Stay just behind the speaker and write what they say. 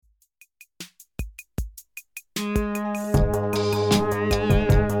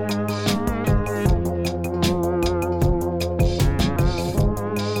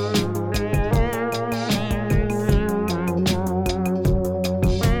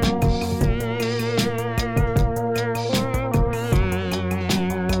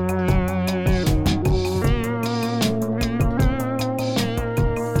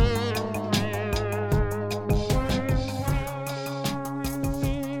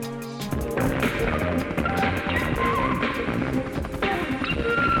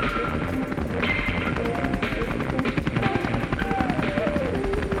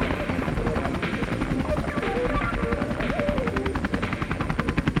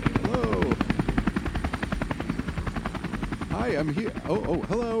Hi, I'm here. Oh,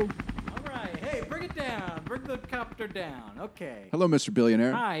 hello. All right. Hey, bring it down. Bring the copter down. Okay. Hello, Mr.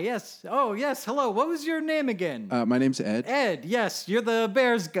 Billionaire. Hi, yes. Oh, yes, hello. What was your name again? My name's Ed. Ed, yes. You're the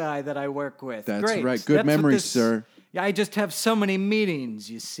Bears guy that I work with. That's Great. right. Good That's what memories, this- sir. Yeah, I just have so many meetings,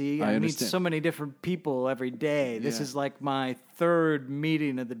 you see. I meet understand. so many different people every day. This Yeah. is like my third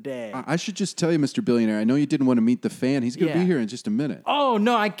meeting of the day. I should just tell you, Mr. Billionaire, I know you didn't want to meet the fan. He's going to Yeah. be here in just a minute. Oh,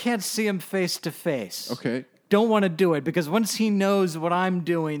 no, I can't see him face to face. Okay. Don't want to do it because once he knows what I'm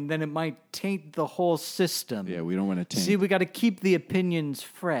doing, then it might taint the whole system. Yeah, we don't want to taint. See, we got to keep the opinions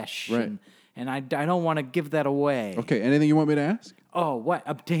fresh. Right. And I don't want to give that away. Okay, anything you want me to ask? Oh, what?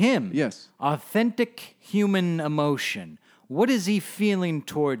 Up to him? Yes. Authentic human emotion. What is he feeling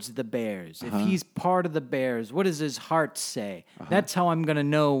towards the Bears? If he's part of the Bears, what does his heart say? That's how I'm going to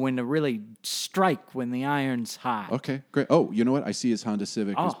know when to really strike when the iron's hot. Okay, great. Oh, you know what? I see his Honda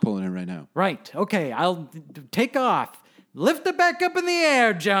Civic is pulling in right now. Right. Okay, I'll take off. Lift it back up in the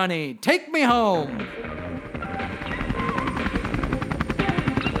air, Johnny. Take me home.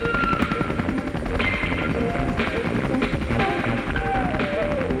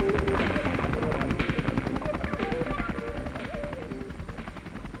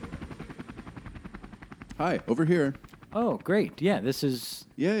 Hi, over here. Oh, great. Yeah, this is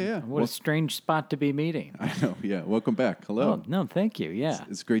Yeah. what a strange spot to be meeting. I know, yeah. Welcome back. Hello. Oh, no, thank you. Yeah.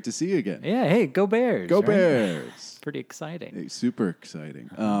 It's great to see you again. Yeah, hey, go Bears. Go right? Bears. Pretty exciting. Hey, super exciting.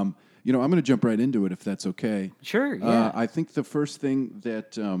 I'm going to jump right into it if that's okay. Sure, yeah. I think the first thing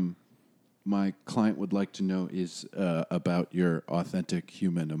that my client would like to know is about your authentic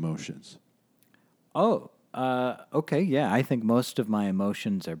human emotions. Okay, yeah. I think most of my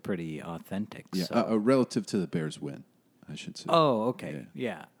emotions are pretty authentic. Yeah, So. relative to the Bears win, I should say. Oh, okay.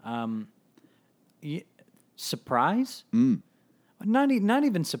 Yeah. Surprise? Not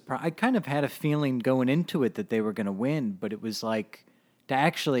even surprise. I kind of had a feeling going into it that they were going to win, but it was like to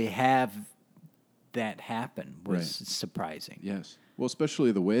actually have that happen was Right. surprising. Yes. Well,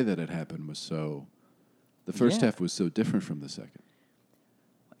 especially the way that it happened was so. The first Yeah. half was so different from the second.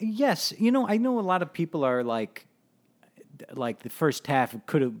 Yes, I know a lot of people are like the first half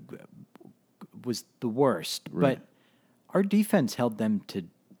was the worst, Right. but our defense held them to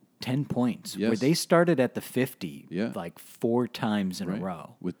 10 points, where Yes. they started at the 50 Yeah. like 4 times in Right. a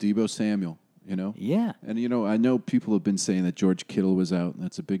row. With Deebo Samuel, Yeah, And, I know people have been saying that George Kittle was out, and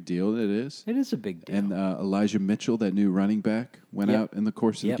that's a big deal. It is. it is a big deal. And Elijah Mitchell, that new running back, went Yep. out in the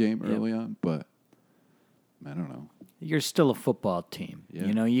course of Yep, the game yep. early on, but I don't know. You're still a football team.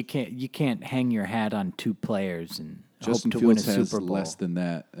 Yeah. You can't hang your hat on 2 players and Justin hope to win a Fields has Super Bowl. less than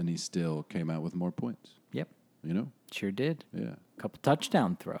that, and he still came out with more points. Yep, sure did. Yeah. A couple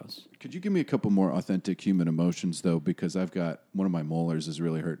touchdown throws. Could you give me a couple more authentic human emotions, though? Because I've got one of my molars is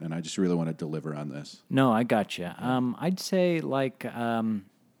really hurting, and I just really want to deliver on this. No, I got you. I'd say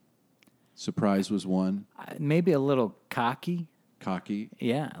Surprise was one. maybe a little cocky. Cocky.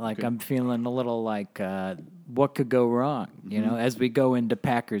 Yeah, like Okay. I'm feeling a little like what could go wrong, as we go into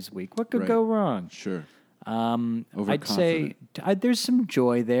Packers week. What could Right. go wrong? Sure. I'd say there's some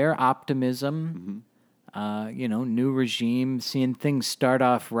joy there, optimism. New regime, seeing things start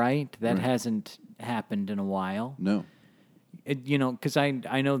off right. That Right. hasn't happened in a while. No. Because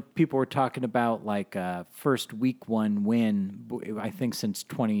I know people were talking about like first week 1 win, I think since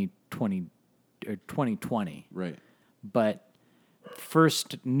 2020 or 2020. Right. But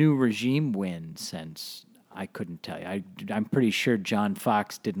first new regime win since I couldn't tell you. I'm pretty sure John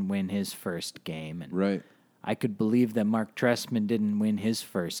Fox didn't win his first game, and Right. I could believe that Mark Trestman didn't win his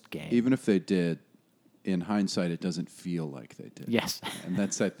first game. Even if they did, in hindsight, it doesn't feel like they did. Yes, And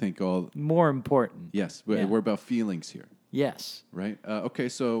that's, I think, all. more important. Yes, Yeah. we're about feelings here, Yes. right? Okay,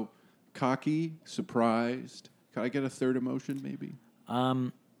 so cocky, surprised. Can I get a third emotion, maybe?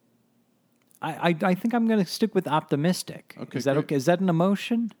 I think I'm going to stick with optimistic. Okay, Is that great. okay? Is that an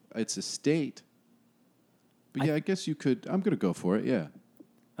emotion? It's a state. But yeah, I guess you could. I'm going to go for it. Yeah.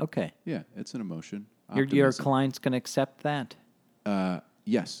 Okay. Yeah, it's an emotion. Your Optimism. client's going to accept that?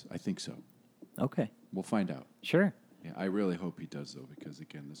 Yes, I think so. Okay. We'll find out. Sure. Yeah, I really hope he does, though, because,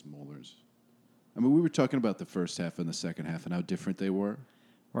 again, this Molars. I mean, we were talking about the first half and the second half and how different they were.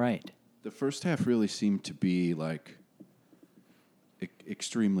 Right. The first half really seemed to be, like,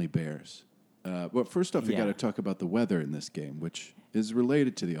 extremely Bears. Well, first off, we Yeah. got to talk about the weather in this game, which is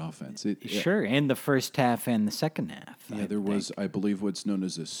related to the offense. Sure. And the first half and the second half. Yeah, there was, I believe, what's known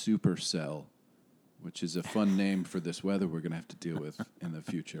as a supercell, which is a fun name for this weather we're going to have to deal with in the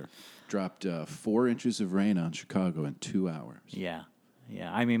future. Dropped 4 inches of rain on Chicago in 2 hours. Yeah.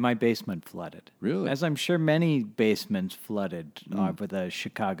 Yeah. I mean, my basement flooded. Really? As I'm sure many basements flooded over the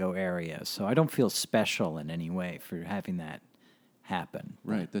Chicago area. So I don't feel special in any way for having that happen.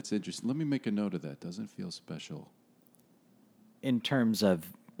 Right, that's interesting. Let me make a note of that. Doesn't feel special. In terms of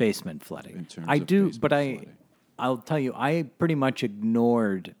basement flooding. In terms I of do, basement but flooding. I'll tell you, I pretty much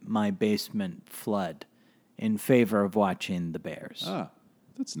ignored my basement flood in favor of watching the Bears. Ah,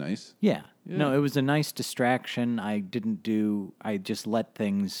 that's nice. Yeah. Yeah. No, it was a nice distraction. I just let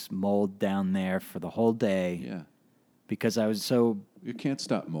things mold down there for the whole day Yeah. because I was so, You can't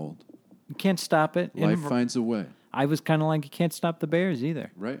stop mold. you can't stop it. Life finds a way. I was kind of like, you can't stop the Bears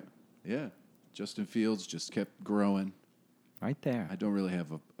either. Right. Yeah. Justin Fields just kept growing. Right there. I don't really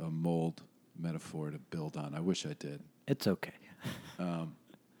have a mold metaphor to build on. I wish I did. It's okay.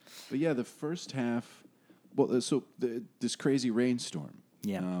 But yeah, the first half, this crazy rainstorm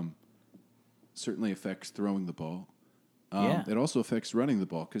Yeah. certainly affects throwing the ball. Yeah. It also affects running the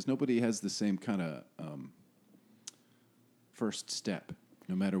ball because nobody has the same kind of first step,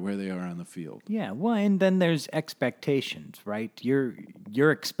 no matter where they are on the field. Yeah, well, and then there's expectations, right?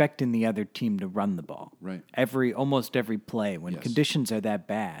 You're expecting the other team to run the ball, Right. Almost every play when Yes. conditions are that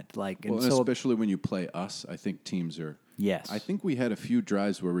bad, like, and Well, so especially when you play us, I think teams are. yes, I think we had a few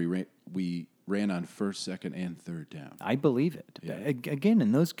drives where we ran on first, second, and third down. I believe it. Yeah. Again,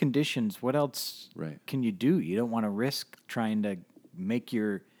 in those conditions, what else Right. can you do? You don't want to risk trying to make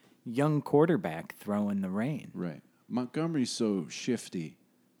your young quarterback throw in the rain. Right. Montgomery's so shifty.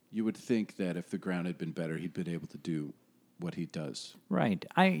 You would think that if the ground had been better, he'd been able to do what he does. Right.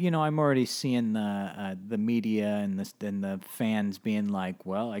 I'm already seeing the media and the fans being like,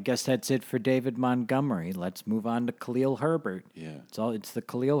 well, I guess that's it for David Montgomery. Let's move on to Khalil Herbert. Yeah. It's the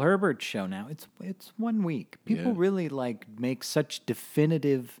Khalil Herbert show now. It's 1 week. People Yeah. really make such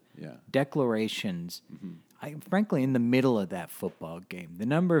definitive Yeah. declarations. Frankly, in the middle of that football game, the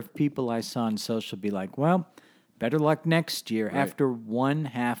number of people I saw on social be like, well, better luck next year after one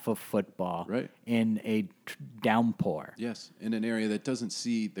half of football in a downpour. Yes, in an area that doesn't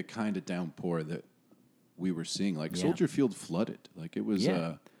see the kind of downpour that we were seeing. Like Yeah. Soldier Field flooded. Like it was,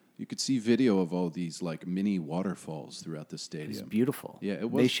 you could see video of all these like mini waterfalls throughout the stadium. It's beautiful. Yeah, it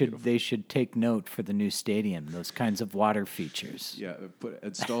was beautiful. They should take note for the new stadium, those kinds of water features. Yeah,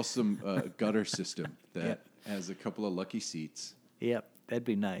 install some gutter system that has a couple of lucky seats. Yep, that'd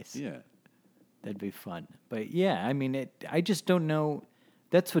be nice. Yeah. That'd be fun. But yeah, I mean, I just don't know.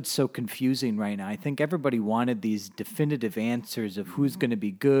 That's what's so confusing right now. I think everybody wanted these definitive answers of who's going to be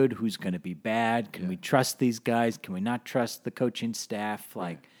good, who's going to be bad. Can we trust these guys? Can we not trust the coaching staff?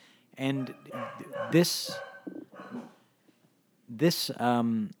 And this. Is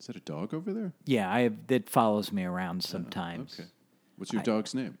that a dog over there? Yeah, that follows me around sometimes. Okay. What's your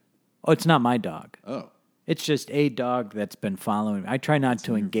dog's name? Oh, it's not my dog. Oh. It's just a dog that's been following me. I try not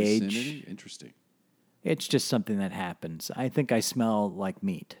to In your engage. vicinity? Interesting. It's just something that happens. I think I smell like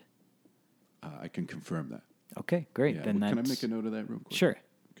meat. I can confirm that. Okay, great. Yeah. Then Can I that's make a note of that real quick? sure.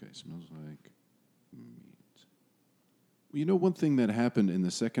 Okay, smells like meat. Well, you know, one thing that happened in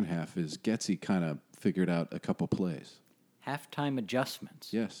the second half is Getsy kind of figured out a couple plays. Halftime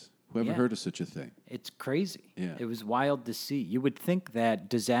adjustments. Yes. Whoever Yeah. heard of such a thing? It's crazy. Yeah. It was wild to see. You would think that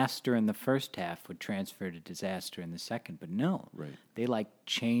disaster in the first half would transfer to disaster in the second, but no. Right. They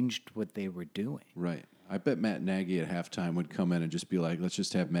changed what they were doing. Right. I bet Matt Nagy at halftime would come in and just be like, let's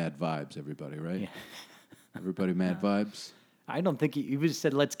just have mad vibes, everybody, right? Yeah. Everybody mad vibes? I don't think he would have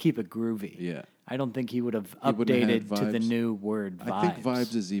said, let's keep it groovy. Yeah. I don't think he would have He wouldn't have had updated to the vibes? new word vibes. I think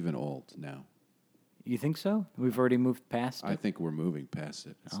vibes is even old now. You think so? We've already moved past it? I think we're moving past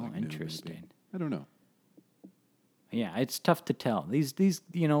it. It's Oh, like new, maybe. interesting. I don't know. Yeah, it's tough to tell. These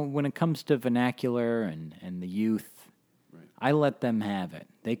when it comes to vernacular and the youth, Right. I let them have it.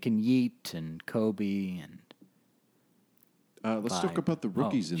 They can Yeet and Kobe and Let's talk about the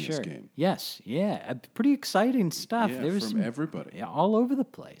rookies in sure. this game. Yes, yeah, pretty exciting stuff. Yeah, There was from some, everybody. all over the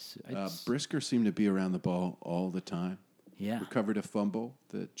place. It's- Brisker seemed to be around the ball all the time. yeah, Recovered a fumble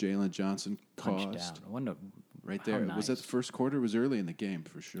that Jalen Johnson punched caused. out. I wonder Right how there. Was that nice. the first quarter? It was early in the game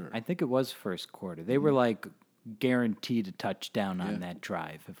for sure. I think it was first quarter. They Mm-hmm. were guaranteed a touchdown on that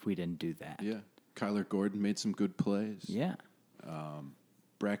drive if we didn't do that. Yeah. Kyler Gordon made some good plays. Yeah.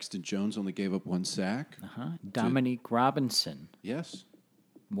 Braxton Jones only gave up 1 sack. Dominique Robinson, Yes.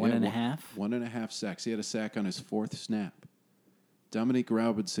 one Yeah, and a half. 1.5 sacks. He had a sack on his 4th snap. Dominique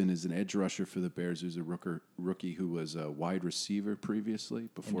Robinson is an edge rusher for the Bears, who's a rookie who was a wide receiver previously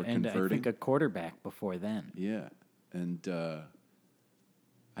before And I converting. think a quarterback before then. Yeah. And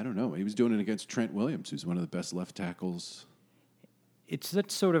I don't know. He was doing it against Trent Williams, who's one of the best left tackles. It's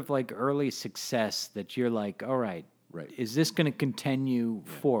that sort of early success that you're like, all right, Right. is this going to continue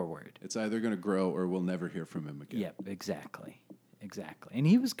forward? It's either going to grow or we'll never hear from him again. Yep, exactly. And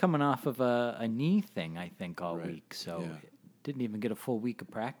he was coming off of a knee thing, I think, all Right. week. So Yeah. Didn't even get a full week of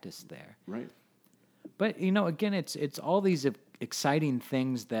practice there. Right. But, again, it's all these exciting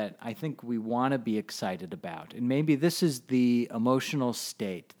things that I think we want to be excited about. And maybe this is the emotional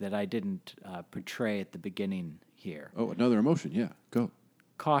state that I didn't portray at the beginning here. Oh, another emotion. Yeah, go.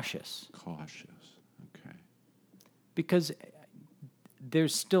 Cautious. Cautious. Okay. Because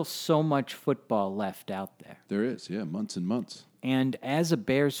there's still so much football left out there. There is, yeah, months and months. And as a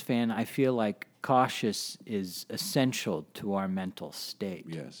Bears fan, I feel like cautious is essential to our mental state.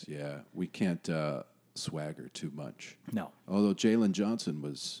 Yes, yeah. We can't swagger too much. No. Although Jalen Johnson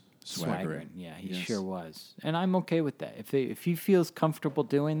was swaggering. Yeah, he sure was. And I'm okay with that. If he feels comfortable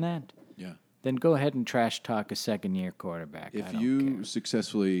doing that, Yeah. then go ahead and trash talk a second-year quarterback. If I don't you care.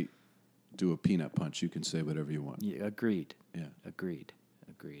 successfully do a peanut punch, you can say whatever you want. Yeah, agreed. Yeah. Agreed.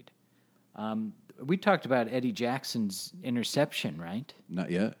 We talked about Eddie Jackson's interception, right? Not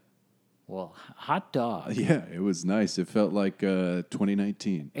yet. Well, hot dog. Yeah, it was nice. It felt like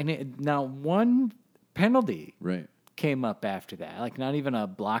 2019. And now one penalty Right. came up after that. Like not even a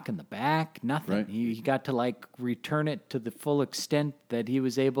block in the back, nothing. Right. He got to return it to the full extent that he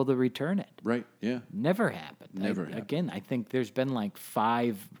was able to return it. Right, yeah. Never happened. Never happened. Again, I think there's been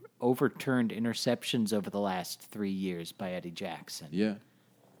 5 overturned interceptions over the last 3 years by Eddie Jackson. Yeah.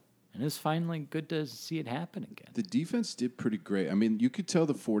 And it's finally good to see it happen again. The defense did pretty great. I mean, you could tell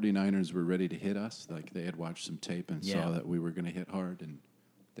the 49ers were ready to hit us. Like they had watched some tape and saw that we were going to hit hard, and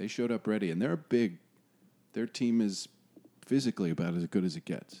they showed up ready. And their team is physically about as good as it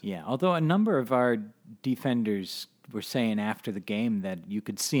gets. Yeah, although a number of our defenders were saying after the game that you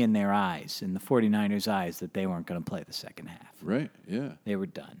could see in their eyes, in the 49ers' eyes, that they weren't going to play the second half. Right, yeah. They were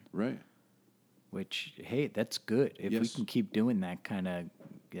done. Right. Which, hey, that's good. If we Yes. can keep doing that kind of,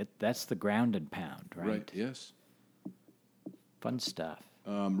 that's the ground and pound, right? Right, yes. Fun stuff.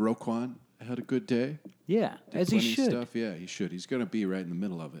 Roquan had a good day. Yeah, Did as he plenty should. Stuff. Yeah, he should. He's going to be right in the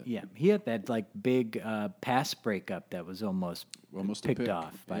middle of it. Yeah, he had that big pass breakup that was almost a picked pick.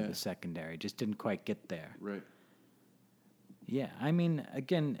 off by Yeah. the secondary. Just didn't quite get there. Right. Yeah, I mean,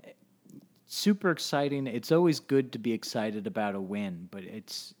 again, super exciting. It's always good to be excited about a win, but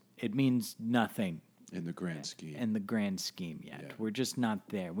it means nothing In the grand scheme. in the grand scheme yet. Yeah. We're just not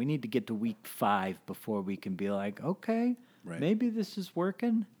there. We need to get to week 5 before we can be like, okay, Right. maybe this is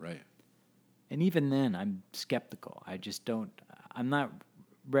working. Right. And even then, I'm skeptical. I'm not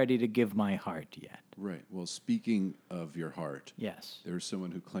ready to give my heart yet. Right. Well, speaking of your heart, Yes. there's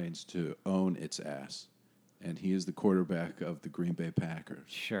someone who claims to own its ass, and he is the quarterback of the Green Bay Packers,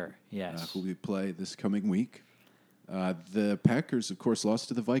 Sure, yes. who we play this coming week. The Packers, of course, lost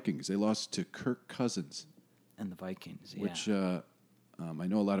to the Vikings. They lost to Kirk Cousins, And the Vikings, yeah. which I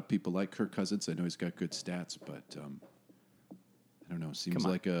know a lot of people like Kirk Cousins. I know he's got good stats, but I don't know. Seems Come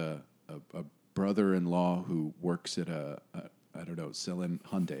on. like a brother-in-law who works at I don't know, selling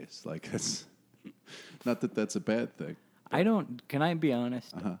Hyundais. Like it's not that that's a bad thing. Can I be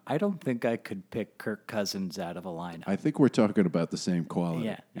honest? I don't think I could pick Kirk Cousins out of a lineup. I think we're talking about the same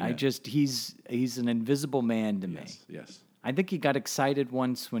quality. Yeah. He's an invisible man to me. Yes. I think he got excited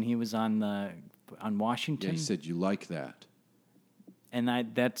once when he was on Washington. Yeah, he said you like that. And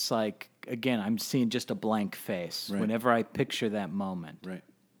that's again, I'm seeing just a blank face Right. whenever I picture that moment. Right.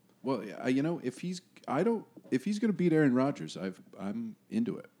 Well, if he's going to beat Aaron Rodgers, I'm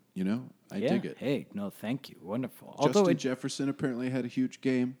into it. I dig it. Hey, no, thank you. Wonderful. Justin Jefferson apparently had a huge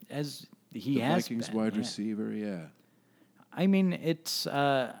game. As The he has Vikings been, wide yeah. receiver, yeah. I mean, it's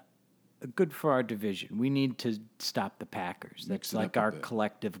good for our division. We need to stop the Packers. That's it up like a our bit.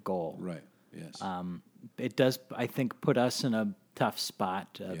 collective goal. Right. Yes. It does, I think, put us in a tough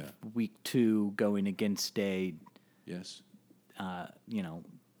spot of Yeah. week 2 going against yes.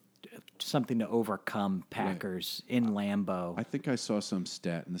 something to overcome Packers in Lambeau. I think I saw some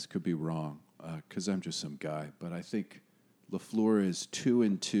stat, and this could be wrong because I'm just some guy, but I think LaFleur is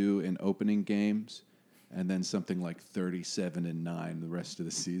 2-2 in opening games, and then something like 37-9 the rest of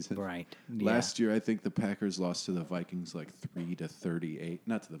the season. Right. Last year, I think the Packers lost to the Vikings like 3-38.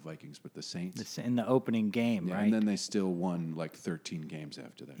 Not to the Vikings, but the Saints. In the opening game, Yeah, right? and then they still won like 13 games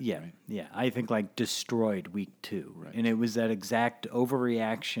after that. Yeah, Right? yeah. I think destroyed week 2. Right. And it was that exact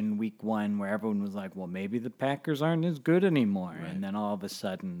overreaction week 1 where everyone was like, well, maybe the Packers aren't as good anymore. Right. And then all of a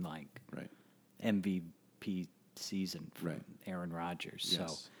sudden, Right. MVP season from Right. Aaron Rodgers.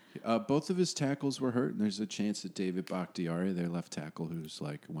 Yes. So, Both of his tackles were hurt, and there's a chance that David Bakhtiari, their left tackle, who's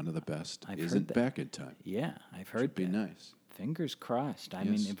like one of the best, I've heard isn't that. back in time. yeah, I've heard Should be that. nice. Fingers crossed. I Yes.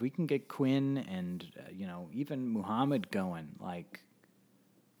 mean, if we can get Quinn and, even Muhammad going,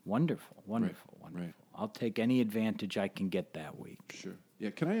 wonderful, wonderful, Right, wonderful. right. I'll take any advantage I can get that week. Sure. Yeah,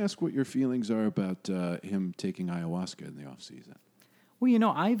 can I ask what your feelings are about him taking ayahuasca in the off season?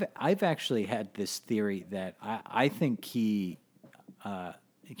 Well, I've actually had this theory that I think he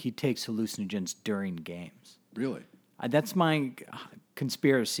takes hallucinogens during games. Really? That's my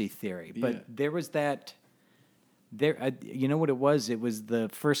conspiracy theory. But Yeah. there was that. You know what it was? It was the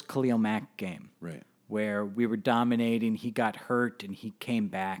first Khalil Mack game, Right. where we were dominating. He got hurt and he came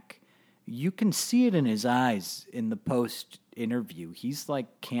back. You can see it in his eyes in the post interview. He's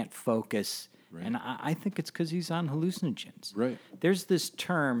like can't focus, Right. and I think it's because he's on hallucinogens. Right. There's this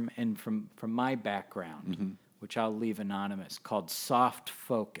term, and from my background, which I'll leave anonymous, called soft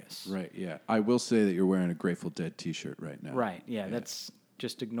focus. Right, yeah. I will say that you're wearing a Grateful Dead T-shirt right now. Right. Yeah. That's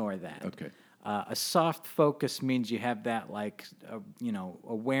just ignore that. Okay. A soft focus means you have that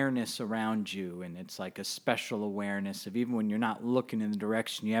awareness around you, and it's like a special awareness of even when you're not looking in the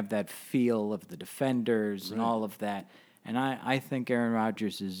direction, you have that feel of the defenders and all of that. And I think Aaron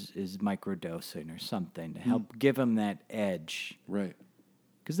Rodgers is microdosing or something to help give him that edge. Right.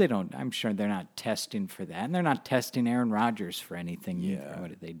 Because I'm sure they're not testing for that. And they're not testing Aaron Rodgers for anything either. What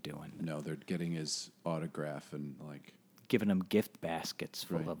are they doing? No, they're getting his autograph and Giving him gift baskets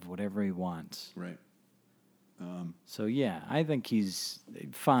full of whatever he wants. Right. So, yeah, I think he's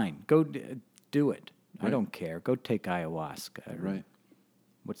fine. Go do it. Right. I don't care. Go take ayahuasca. Right.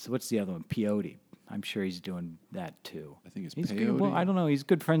 What's the other one? Peyote. I'm sure he's doing that too. I think it's he's peyote. Good. Well, I don't know. He's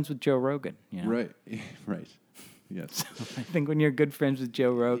good friends with Joe Rogan. Right. Right. Yes. I think when you're good friends with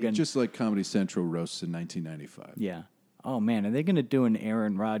Joe Rogan. Just like Comedy Central roasts in 1995. Yeah. Oh, man. Are they going to do an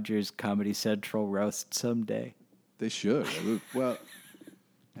Aaron Rodgers Comedy Central roast someday? They should. Well,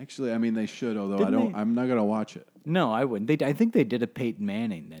 actually, I mean, they should, although Didn't I'm not going to watch it. No, I wouldn't. I think they did a Peyton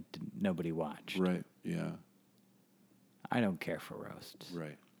Manning that nobody watched. Right. Yeah. I don't care for roasts.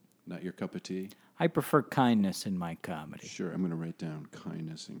 Right. Not your cup of tea? I prefer kindness in my comedy. Sure. I'm going to write down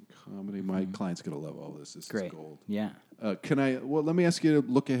kindness in comedy. My client's going to love all this. This Great. is gold. Yeah. Let me ask you to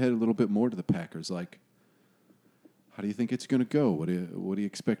look ahead a little bit more to the Packers. Like, how do you think it's going to go? What do you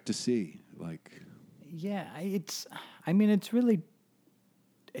expect to see? Yeah, it's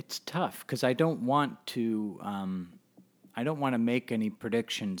tough because I don't want to make any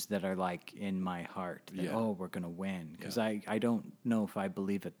predictions that are like in my heart that, we're going to win, because I don't know if I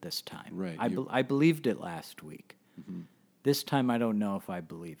believe it this time. Right. I believed it last week. Mm-hmm. This time I don't know if I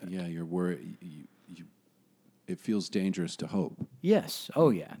believe it. Yeah, you're worried. It feels dangerous to hope. Yes.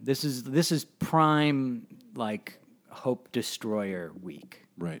 Oh yeah. This is prime hope destroyer week.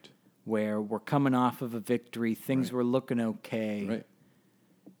 Right. Where we're coming off of a victory, things were looking okay. Right.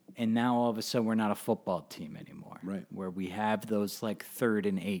 And now all of a sudden we're not a football team anymore. Right. Where we have those 3rd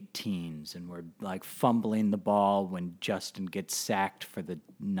and 18s, and we're fumbling the ball when Justin gets sacked for the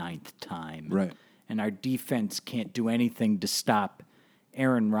 9th time. Right. And our defense can't do anything to stop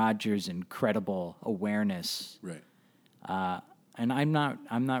Aaron Rodgers' incredible awareness. Right. And I'm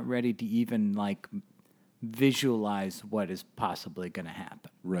not ready to even visualize what is possibly going to happen.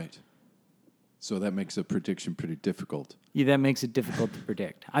 Right. So that makes a prediction pretty difficult. Yeah, that makes it difficult to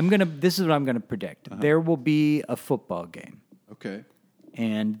predict. This is what I'm gonna predict. There will be a football game. Okay.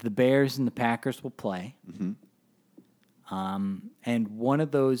 And the Bears and the Packers will play. Mm-hmm. And one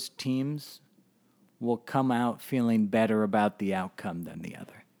of those teams will come out feeling better about the outcome than the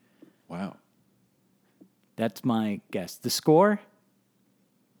other. Wow. That's my guess. The score?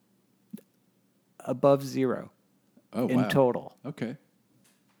 Above 0. Oh, in wow. total. Okay.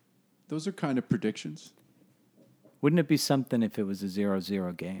 Those are kind of predictions. Wouldn't it be something if it was a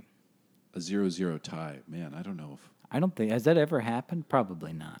 0-0 game? A 0-0 tie. Man, I don't know if... I don't think... Has that ever happened?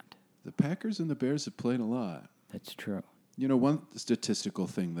 Probably not. The Packers and the Bears have played a lot. That's true. You know, one statistical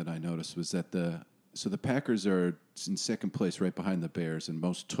thing that I noticed was that the Packers are in second place right behind the Bears in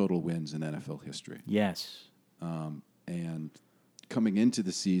most total wins in NFL history. Yes. And coming into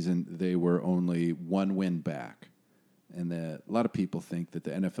the season, they were only 1 win back. And a lot of people think that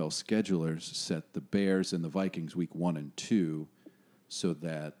the NFL schedulers set the Bears and the Vikings week 1 and 2 so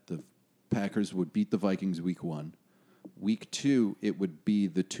that the Packers would beat the Vikings week 1. Week 2, it would be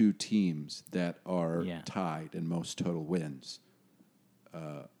the two teams that are tied in most total wins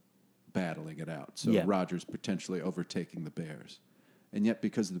battling it out. So Rodgers potentially overtaking the Bears. And yet,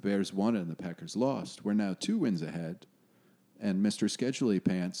 because the Bears won and the Packers lost, we're now 2 wins ahead. And Mr. Scheduley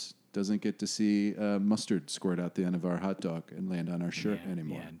Pants doesn't get to see mustard squirt out the end of our hot dog and land on our shirt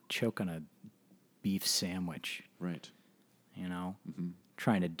anymore. Yeah, choke on a beef sandwich. Right. You know? Mm-hmm.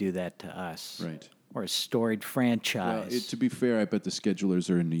 Trying to do that to us. Right. Or a storied franchise. Well, to be fair, I bet the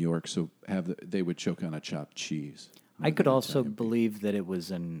schedulers are in New York, so they would choke on a chopped cheese. I could also believe that it was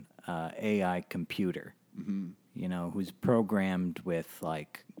an AI computer. Mm-hmm. who's programmed with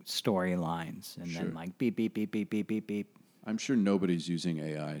like storylines and then like beep, beep, beep, beep, beep, beep, beep. I'm sure nobody's using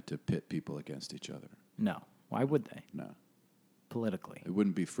AI to pit people against each other. No. Why would they? No. Politically. It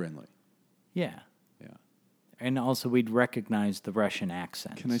wouldn't be friendly. Yeah. Yeah. And also, we'd recognize the Russian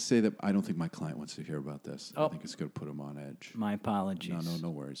accent. Can I say that I don't think my client wants to hear about this? I think it's going to put him on edge. My apologies. No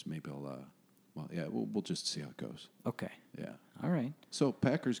worries. Maybe I'll, we'll just see how it goes. Okay. Yeah. All right. So,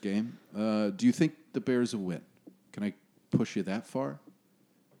 Packers game. Do you think the Bears will win? Can I push you that far?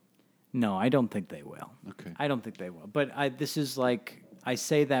 No, I don't think they will. Okay. I don't think they will. But this is like, I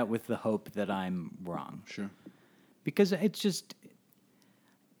say that with the hope that I'm wrong. Sure. Because it just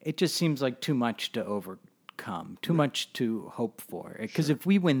seems like too much to overcome, too much to hope for. Because if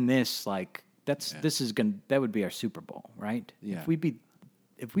we win this, like that would be our Super Bowl, right? Yeah.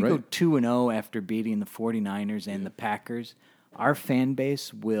 If we go 2-0 after beating the 49ers and the Packers, our fan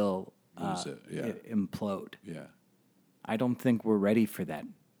base will Lose it. Yeah. implode. Yeah. I don't think we're ready for that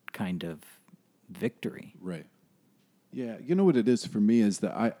kind of victory. Right. Yeah. You know what it is for me is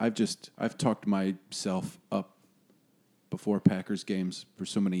that I've talked myself up before Packers games for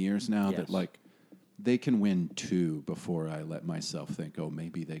so many years now that like they can win 2 before I let myself think, oh,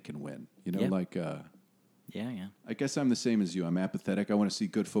 maybe they can win. Yeah. I guess I'm the same as you. I'm apathetic. I want to see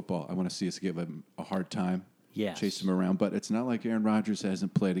good football. I want to see us give them a hard time. Yes. Chase them around. But it's not like Aaron Rodgers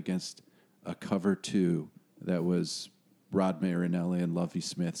hasn't played against a cover 2 that was Rod Marinelli and Lovie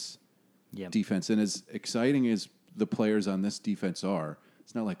Smith's defense. And as exciting as the players on this defense are,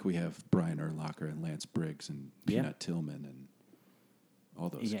 it's not like we have Brian Urlacher and Lance Briggs and Peanut Tillman and all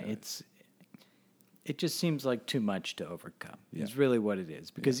those guys. It just seems like too much to overcome. It's really what it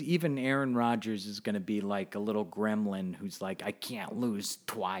is. Because even Aaron Rodgers is going to be like a little gremlin who's like, I can't lose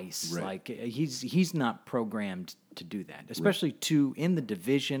twice. Right. Like he's not programmed to do that, especially in the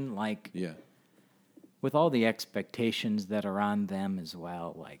division. Like with all the expectations that are on them as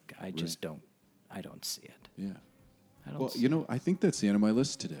well. Like I just don't see it. Yeah. Well, I think that's the end of my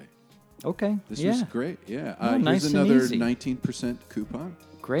list today. Okay. This was great. Yeah. Nice here's and another easy. 19% coupon.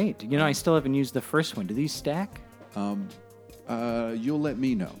 Great. I still haven't used the first one. Do these stack? You'll let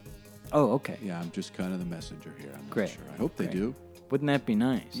me know. Oh, okay. Yeah, I'm just kind of the messenger here. I'm not Great. sure. I hope they do. Wouldn't that be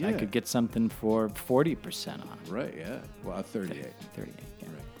nice? Yeah. I could get something for 40% off. Right, yeah. Well, 38. 38, yeah.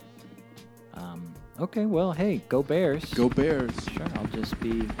 Right. Okay, well, hey, go Bears. Go Bears. Sure, I'll just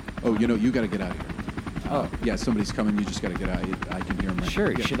be... Oh, you got to get out of here. Oh. Yeah, somebody's coming. You just got to get out. I can hear them.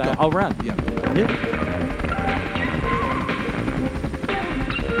 Sure. Yeah, Should go. I'll run. Yeah.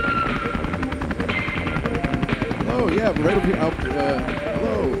 Oh, yeah, right over here.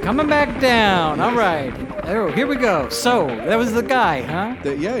 Hello. Coming back down. Yes. All right. Oh, here we go. So, that was the guy, huh?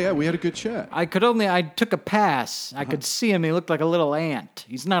 Yeah, we had a good chat. I took a pass. I could see him. He looked like a little ant.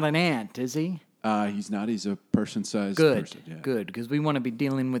 He's not an ant, is he? He's not. He's a person-sized person. Yeah. Good, because we want to be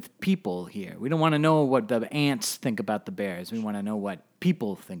dealing with people here. We don't want to know what the ants think about the Bears. We want to know what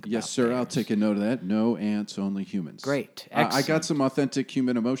people think about Yes, sir. Bears. I'll take a note of that. No ants, only humans. Great. I Excellent. got some authentic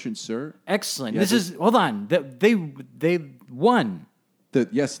human emotions, sir. Excellent. Yeah, Hold on. They won.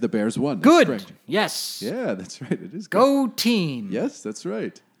 Yes, the Bears won. That's Good. correct. Yes. Yeah, that's right. It is good. Go team. Yes, that's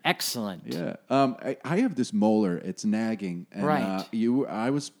right. Excellent. Yeah. I have this molar. It's nagging. And, Right.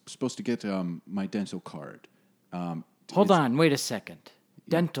 I was supposed to get my dental card. Hold on. Wait a second.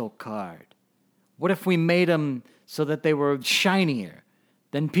 Dental card. What if we made them so that they were shinier?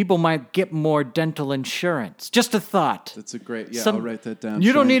 Then people might get more dental insurance. Just a thought. That's a great... Yeah, I'll write that down.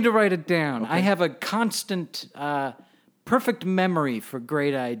 You don't need to write it down. Okay. I have a constant, perfect memory for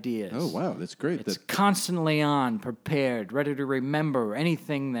great ideas. Oh, wow. That's great. It's constantly on, prepared, ready to remember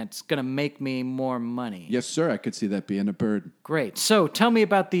anything that's going to make me more money. Yes, sir. I could see that being a bird. Great. So tell me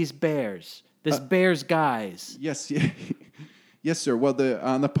about these Bears. This Bears guys. Yes, yeah. Yes, sir. Well,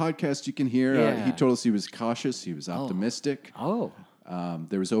 on the podcast you can hear, he told us he was cautious. He was optimistic. Oh.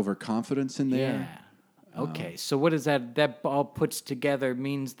 There was overconfidence in there. Yeah. Okay. So what is that? That all puts together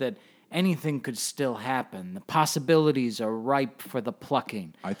means that anything could still happen. The possibilities are ripe for the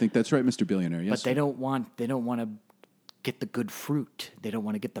plucking. I think that's right, Mr. Billionaire. Yes, But they don't want to get the good fruit. They don't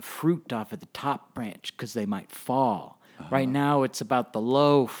want to get the fruit off of the top branch because they might fall. Right now, it's about the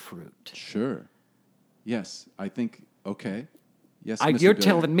low fruit. Sure. Yes, I think. Okay. Yes, Mr. You're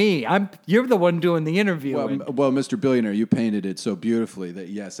Billionaire. telling me. You're the one doing the interviewing. Well, Mr. Billionaire, you painted it so beautifully that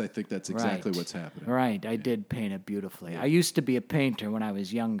yes, I think that's exactly what's happening. Right. I did paint it beautifully. I used to be a painter when I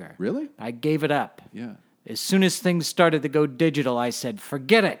was younger. Really? I gave it up. Yeah. As soon as things started to go digital, I said,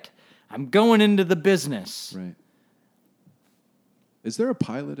 forget it. I'm going into the business. Right. Is there a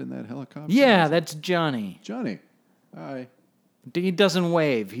pilot in that helicopter? Yeah, that's Johnny. Johnny. Hi. He doesn't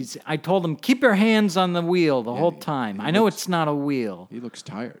wave. I told him, keep your hands on the wheel the whole time. I know it's not a wheel. He looks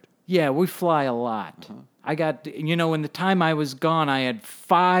tired. Yeah, we fly a lot. I got, in the time I was gone, I had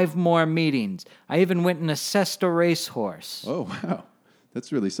 5 more meetings. I even went and assessed a racehorse. Oh, wow.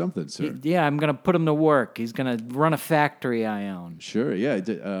 That's really something, sir. Yeah, I'm going to put him to work. He's going to run a factory I own. Sure, yeah.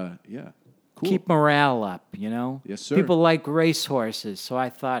 Yeah. Cool. Keep morale up, Yes, sir. People like racehorses, so I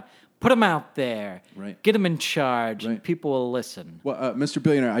thought, put them out there. Right. Get them in charge, and Right. people will listen. Well, Mr.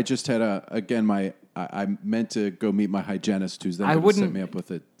 Billionaire, I just had I meant to go meet my hygienist, who's then going to set me up with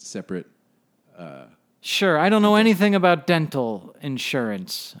a separate. Sure, I don't know anything about dental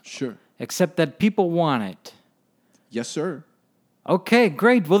insurance. Sure. Except that people want it. Yes, sir. Okay,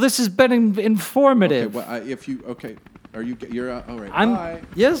 great. Well, this has been informative. Okay. Well, you're all right. I'm. Bye.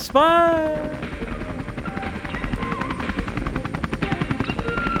 Yes, bye.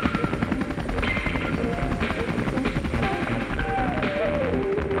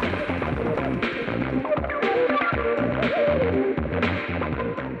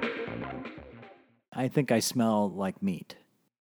 I think I smell like meat.